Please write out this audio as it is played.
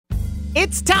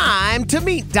It's time to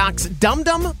meet Doc's Dum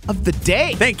Dum of the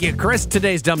Day. Thank you, Chris.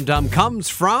 Today's Dum Dum comes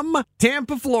from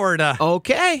Tampa, Florida.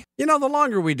 Okay. You know, the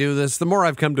longer we do this, the more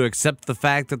I've come to accept the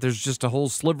fact that there's just a whole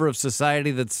sliver of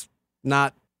society that's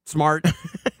not smart.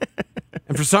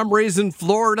 And for some reason,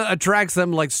 Florida attracts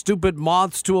them like stupid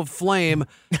moths to a flame.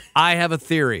 I have a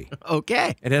theory.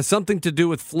 Okay. It has something to do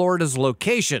with Florida's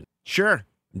location. Sure.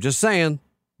 I'm just saying,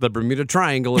 the Bermuda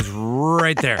Triangle is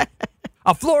right there.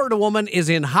 A Florida woman is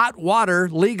in hot water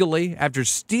legally after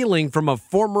stealing from a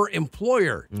former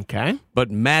employer. Okay. But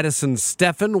Madison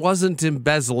Steffen wasn't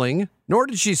embezzling, nor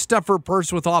did she stuff her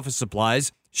purse with office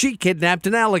supplies. She kidnapped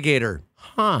an alligator.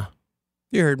 Huh.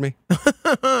 You heard me.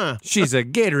 She's a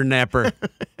gator napper.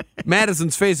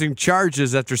 Madison's facing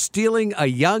charges after stealing a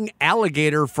young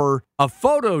alligator for a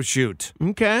photo shoot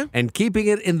Okay. and keeping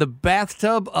it in the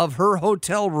bathtub of her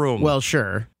hotel room. Well,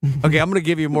 sure. Okay, I'm going to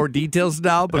give you more details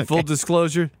now, but full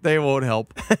disclosure, they won't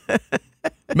help.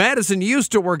 Madison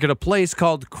used to work at a place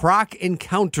called Croc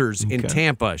Encounters in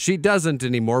Tampa. She doesn't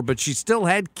anymore, but she still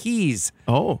had keys.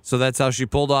 Oh. So that's how she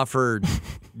pulled off her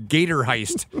gator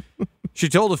heist. She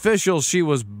told officials she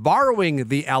was borrowing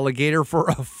the alligator for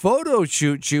a photo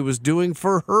shoot she was doing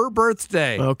for her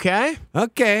birthday. Okay.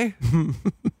 Okay.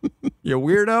 You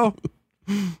weirdo.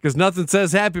 Because nothing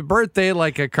says happy birthday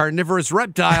like a carnivorous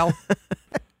reptile.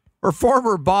 Her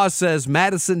former boss says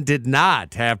Madison did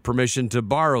not have permission to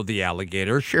borrow the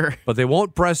alligator. Sure. But they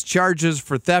won't press charges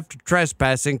for theft or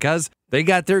trespassing because they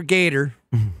got their gator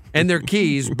and their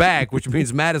keys back, which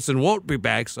means Madison won't be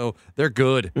back, so they're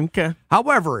good. Okay.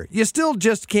 However, you still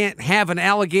just can't have an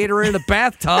alligator in a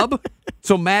bathtub.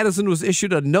 So Madison was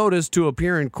issued a notice to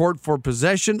appear in court for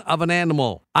possession of an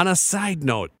animal. On a side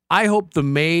note, I hope the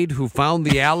maid who found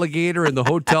the alligator in the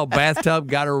hotel bathtub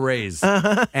got a raise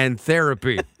and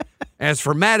therapy. As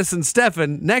for Madison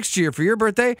Steffen, next year for your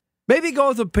birthday, maybe go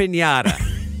with a piñata.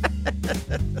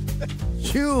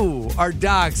 You are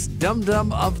Doc's Dum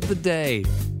Dum of the Day.